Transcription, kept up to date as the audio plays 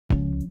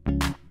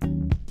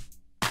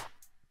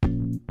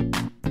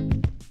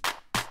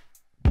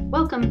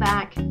Welcome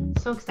back.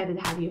 So excited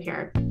to have you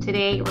here.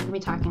 Today, we're going to be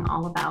talking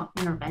all about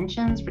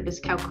interventions for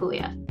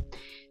dyscalculia.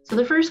 So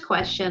the first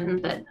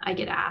question that I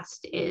get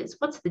asked is,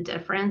 what's the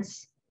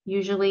difference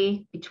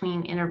usually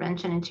between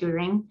intervention and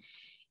tutoring?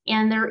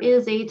 And there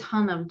is a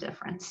ton of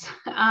difference.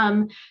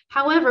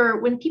 However,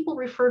 when people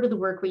refer to the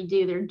work we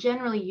do, they're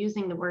generally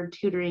using the word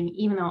tutoring,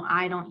 even though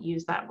I don't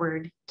use that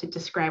word to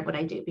describe what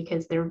I do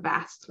because they're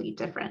vastly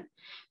different.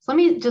 So let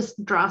me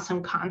just draw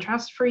some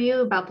contrast for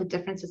you about the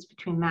differences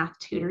between math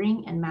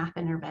tutoring and math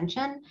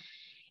intervention.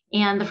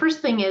 And the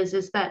first thing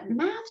is that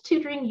math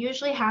tutoring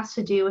usually has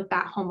to do with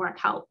that homework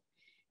help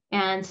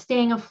and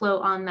staying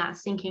afloat on that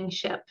sinking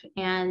ship.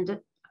 And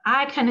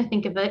I kind of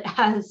think of it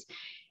as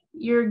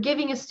you're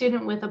giving a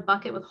student with a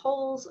bucket with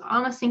holes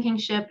on a sinking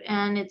ship,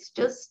 and it's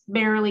just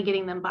barely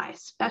getting them by,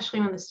 especially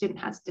when the student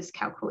has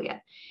dyscalculia.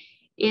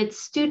 It's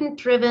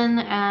student-driven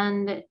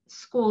and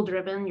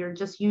school-driven. You're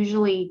just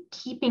usually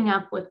keeping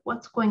up with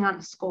what's going on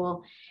at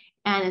school,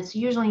 and it's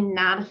usually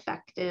not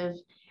effective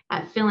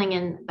at filling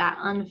in that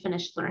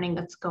unfinished learning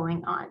that's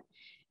going on.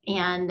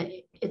 And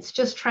it's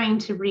just trying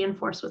to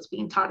reinforce what's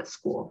being taught at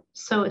school.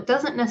 So it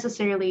doesn't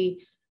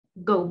necessarily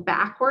go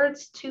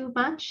backwards too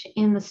much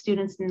in the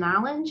student's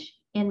knowledge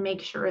and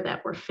make sure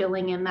that we're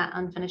filling in that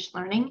unfinished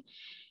learning.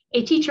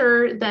 A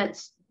teacher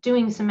that's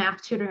doing some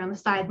math tutoring on the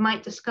side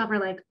might discover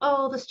like,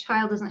 oh, this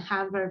child doesn't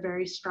have a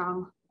very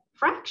strong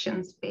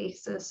fractions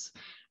base,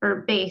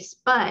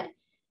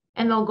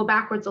 and they'll go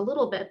backwards a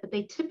little bit, but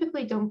they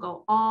typically don't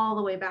go all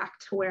the way back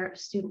to where a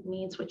student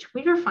needs, which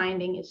we are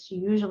finding is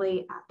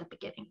usually at the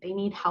beginning. They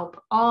need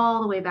help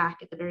all the way back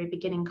at the very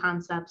beginning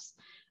concepts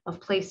of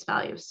place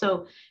value.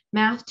 So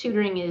math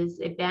tutoring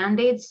is a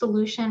bandaid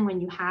solution when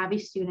you have a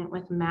student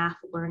with math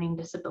learning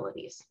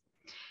disabilities.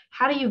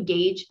 How do you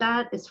gauge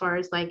that as far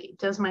as like,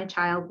 does my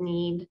child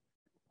need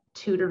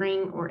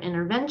tutoring or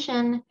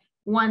intervention?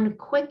 One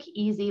quick,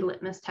 easy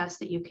litmus test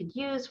that you could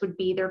use would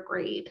be their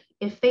grade.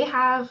 If they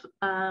have,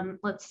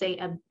 let's say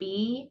a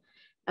B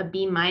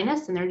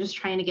minus, and they're just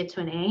trying to get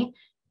to an A,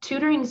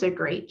 tutoring is a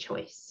great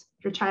choice.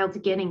 Your child's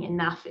getting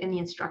enough in the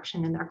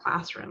instruction in their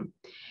classroom.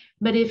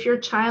 But if your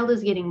child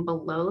is getting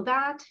below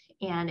that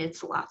and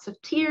it's lots of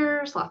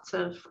tears, lots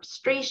of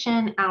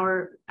frustration,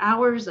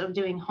 hours of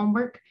doing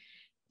homework,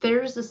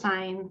 there's a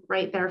sign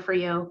right there for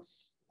you.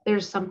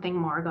 There's something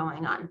more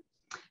going on.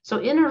 So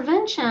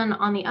intervention,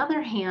 on the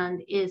other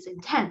hand, is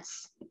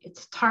intense.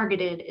 It's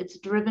targeted, it's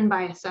driven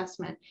by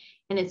assessment,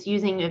 and it's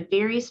using a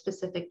very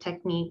specific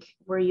technique.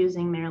 We're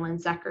using Marilyn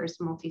Zecker's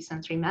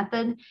multisensory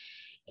method,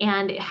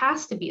 and it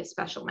has to be a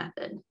special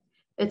method.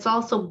 It's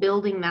also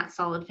building that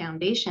solid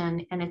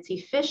foundation, and it's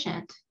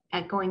efficient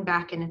at going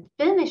back and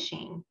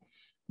finishing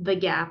the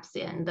gaps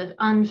in the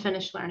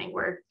unfinished learning.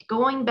 We're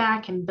going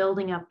back and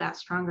building up that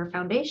stronger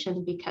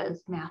foundation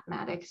because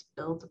mathematics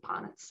builds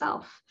upon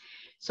itself.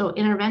 So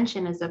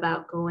intervention is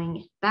about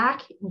going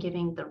back and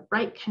giving the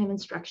right kind of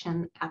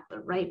instruction at the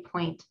right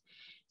point.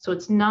 So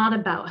it's not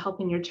about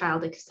helping your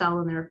child excel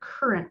in their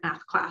current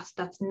math class.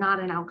 That's not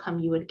an outcome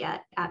you would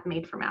get at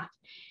Made for Math.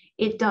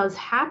 It does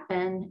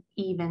happen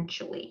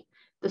eventually.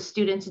 The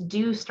students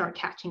do start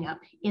catching up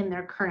in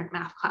their current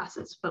math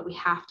classes, but we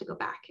have to go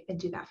back and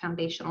do that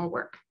foundational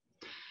work.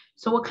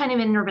 So what kind of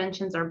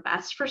interventions are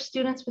best for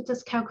students with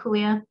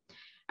dyscalculia?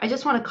 I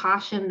just want to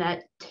caution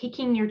that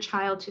taking your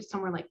child to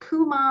somewhere like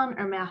Kumon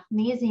or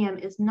Mathnasium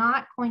is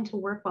not going to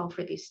work well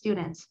for these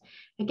students.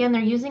 Again,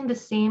 they're using the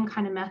same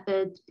kind of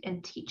method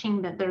and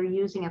teaching that they're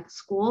using at the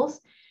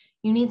schools.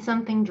 You need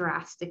something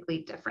drastically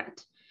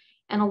different.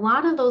 And a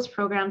lot of those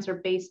programs are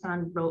based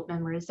on rote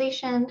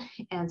memorization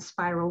and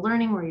spiral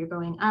learning where you're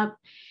going up.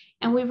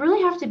 And we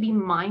really have to be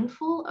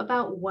mindful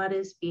about what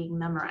is being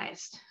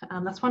memorized.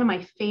 That's one of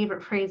my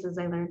favorite phrases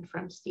I learned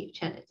from Steve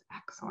Chin. It's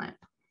excellent.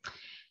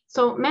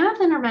 So math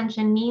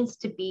intervention needs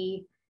to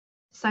be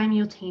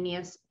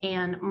simultaneous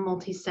and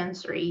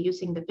multisensory,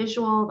 using the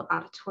visual, the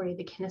auditory,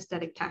 the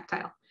kinesthetic,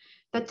 tactile.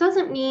 That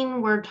doesn't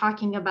mean we're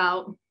talking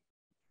about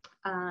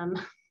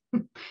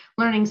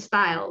learning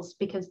styles,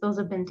 because those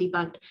have been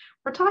debunked.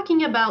 We're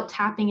talking about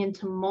tapping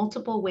into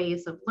multiple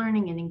ways of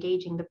learning and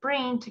engaging the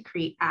brain to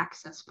create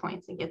access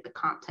points and get the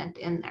content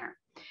in there.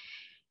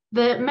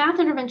 The math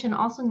intervention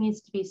also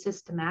needs to be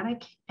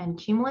systematic and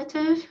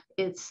cumulative.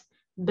 It's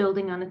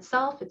building on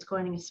itself, it's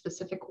going in a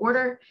specific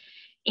order,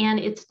 and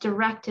it's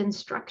direct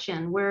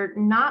instruction. We're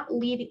not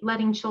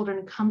letting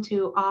children come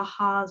to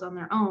ahas on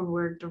their own.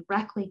 We're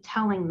directly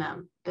telling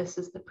them, this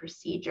is the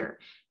procedure.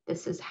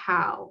 This is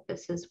how,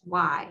 this is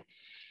why.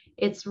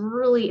 It's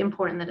really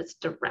important that it's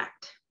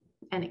direct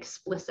and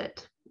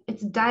explicit.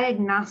 It's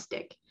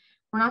diagnostic.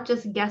 We're not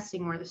just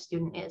guessing where the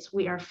student is.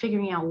 We are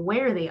figuring out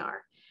where they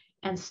are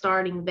and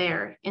starting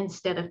there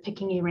instead of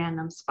picking a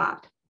random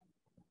spot.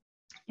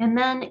 And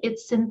then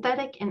it's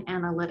synthetic and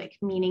analytic,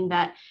 meaning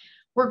that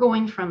we're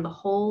going from the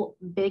whole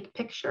big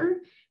picture.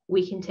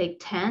 We can take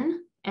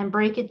 10 and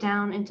break it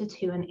down into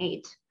 2 and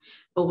 8,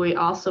 but we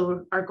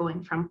also are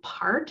going from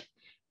part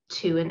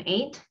 2 and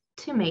 8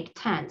 to make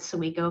 10. So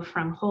we go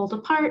from whole to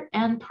part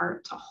and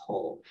part to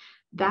whole.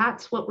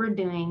 That's what we're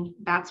doing.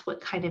 That's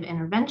what kind of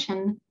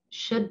intervention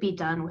should be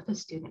done with a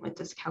student with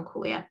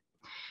dyscalculia.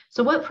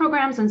 So what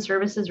programs and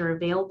services are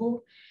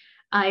available?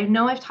 I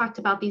know I've talked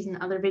about these in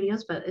other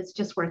videos, but it's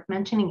just worth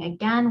mentioning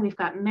again. We've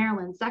got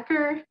Marilyn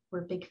Zecker.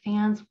 We're big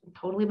fans. I'm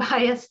totally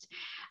biased.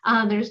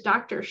 There's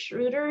Dr.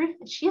 Schroeder.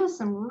 She has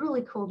some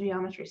really cool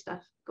geometry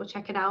stuff. Go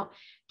check it out.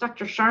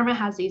 Dr. Sharma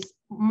has these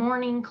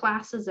morning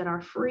classes that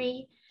are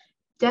free.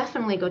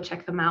 Definitely go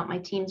check them out. My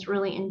team's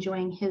really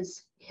enjoying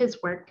his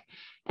work.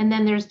 And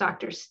then there's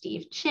Dr.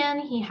 Steve Chin.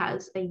 He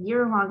has a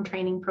year-long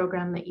training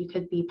program that you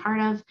could be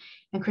part of.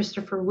 And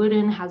Christopher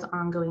Wooden has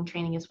ongoing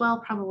training as well,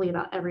 probably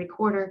about every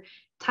quarter,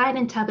 tied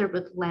and tethered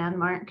with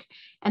Landmark.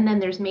 And then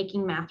there's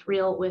Making Math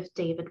Real with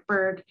David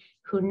Berg,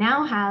 who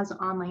now has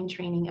online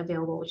training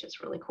available, which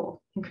is really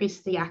cool.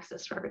 Increases the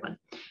access for everyone.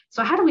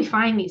 So how do we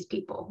find these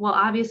people? Well,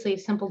 obviously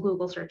simple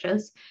Google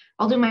searches.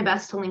 I'll do my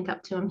best to link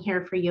up to them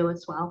here for you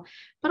as well.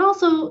 But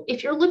also,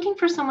 if you're looking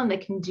for someone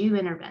that can do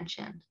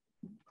intervention,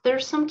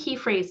 there's some key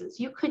phrases.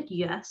 You could,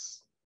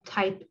 yes,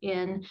 type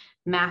in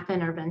math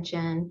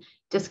intervention,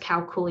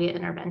 dyscalculia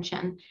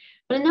intervention.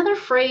 But another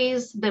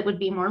phrase that would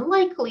be more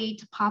likely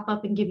to pop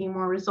up and give you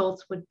more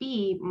results would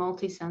be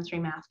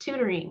multisensory math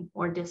tutoring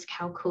or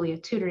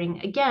dyscalculia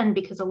tutoring. Again,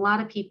 because a lot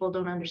of people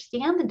don't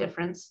understand the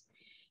difference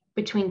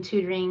between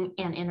tutoring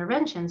and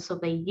intervention, so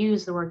they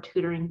use the word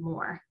tutoring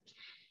more.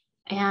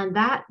 And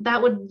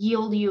that would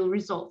yield you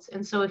results.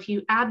 And so if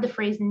you add the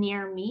phrase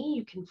near me,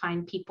 you can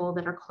find people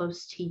that are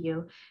close to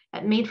you.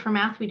 At Made for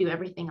Math, we do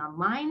everything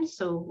online,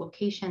 so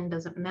location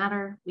doesn't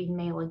matter. We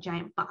mail a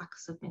giant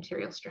box of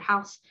materials to your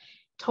house.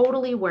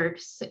 Totally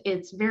works.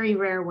 It's very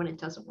rare when it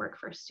doesn't work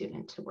for a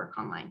student to work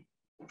online.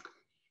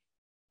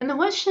 And then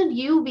what should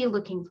you be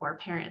looking for,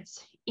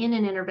 parents, in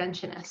an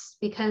interventionist?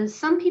 Because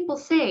some people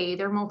say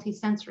they're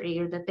multisensory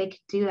or that they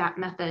could do that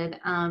method,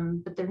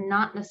 but they're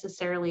not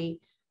necessarily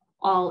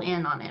all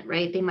in on it,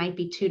 right? They might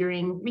be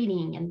tutoring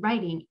reading and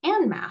writing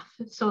and math.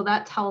 So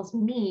that tells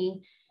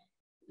me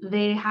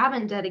they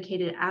haven't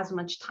dedicated as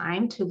much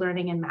time to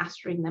learning and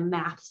mastering the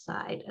math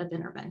side of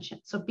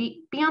intervention. So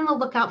be on the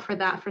lookout for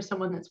that for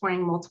someone that's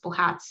wearing multiple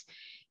hats.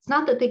 It's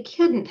not that they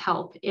couldn't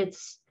help,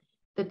 it's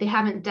that they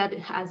haven't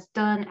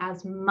done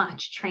as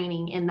much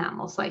training in that,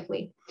 most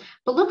likely.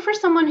 But look for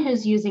someone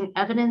who's using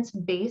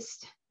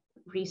evidence-based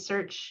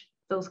research,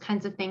 those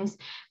kinds of things.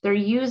 They're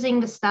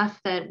using the stuff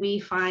that we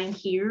find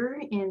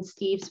here in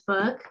Steve's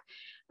book.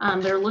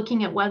 They're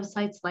looking at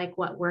websites like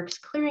What Works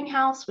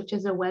Clearinghouse, which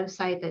is a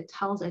website that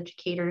tells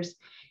educators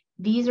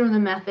these are the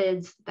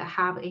methods that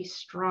have a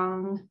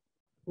strong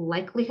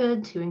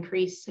likelihood to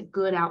increase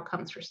good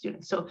outcomes for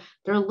students. So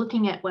they're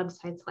looking at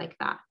websites like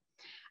that.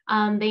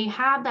 They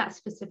have that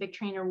specific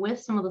trainer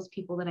with some of those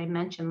people that I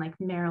mentioned, like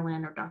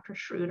Marilyn or Dr.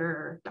 Schroeder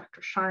or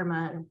Dr.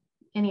 Sharma, or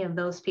any of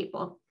those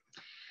people.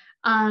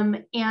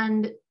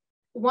 And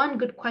one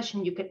good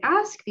question you could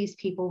ask these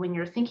people when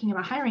you're thinking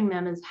about hiring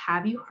them is,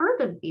 have you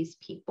heard of these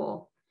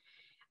people?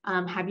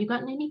 Have you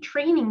gotten any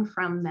training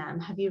from them?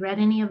 Have you read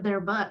any of their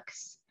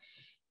books?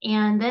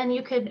 And then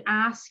you could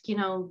ask,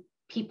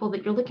 people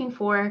that you're looking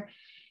for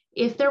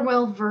if they're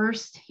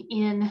well-versed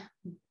in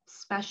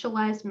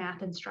specialized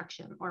math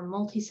instruction or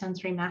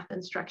multisensory math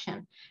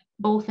instruction,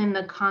 both in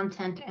the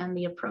content and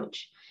the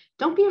approach.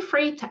 Don't be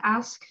afraid to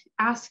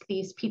ask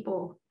these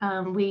people.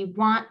 We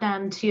want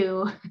them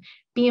to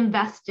be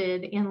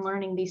invested in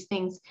learning these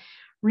things.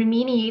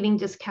 Remediating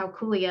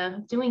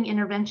dyscalculia, doing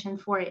intervention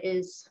for it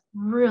is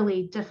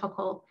really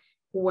difficult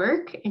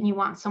work, and you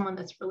want someone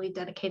that's really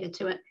dedicated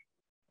to it.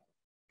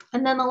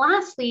 And then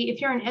lastly,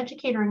 if you're an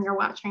educator and you're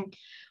watching,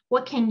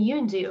 what can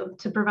you do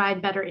to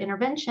provide better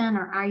intervention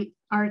or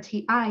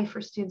RTI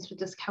for students with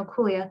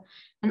dyscalculia?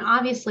 And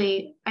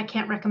obviously, I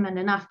can't recommend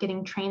enough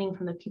getting training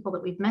from the people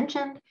that we've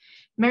mentioned.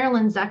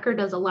 Marilyn Zecker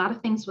does a lot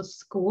of things with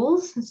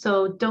schools,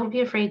 so don't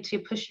be afraid to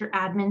push your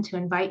admin to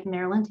invite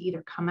Marilyn to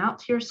either come out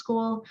to your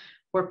school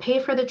or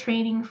pay for the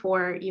training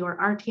for your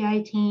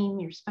RTI team,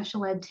 your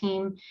special ed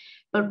team.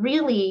 But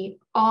really,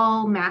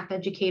 all math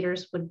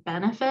educators would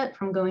benefit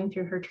from going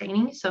through her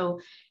training. So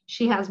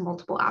she has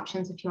multiple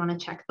options if you want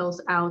to check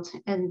those out.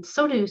 And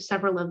so do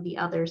several of the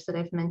others that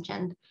I've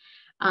mentioned.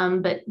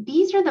 But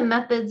these are the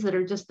methods that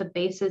are just the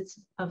basics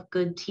of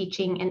good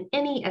teaching, and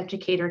any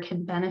educator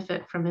can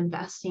benefit from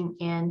investing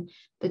in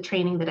the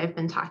training that I've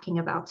been talking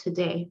about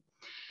today.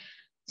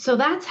 So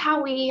that's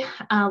how we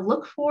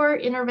look for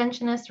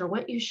interventionists, or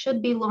what you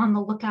should be on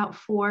the lookout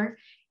for.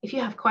 If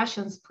you have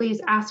questions,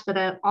 please ask,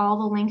 but all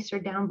the links are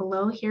down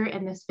below here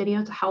in this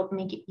video to help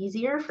make it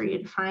easier for you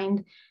to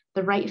find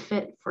the right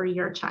fit for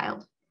your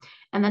child.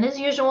 And then as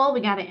usual, we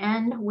got to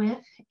end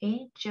with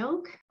a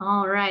joke.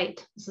 All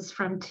right, this is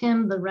from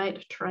Tim, the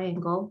Right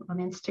Triangle on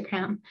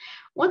Instagram.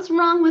 What's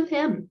wrong with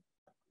him?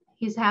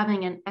 He's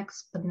having an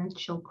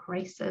exponential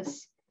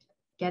crisis.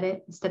 Get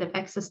it? Instead of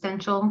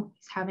existential,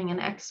 he's having an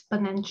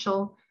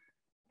exponential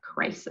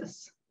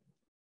crisis.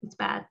 It's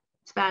bad.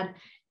 It's bad.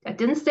 I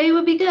didn't say it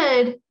would be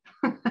good.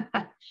 All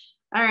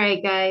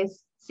right, guys.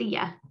 See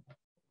ya.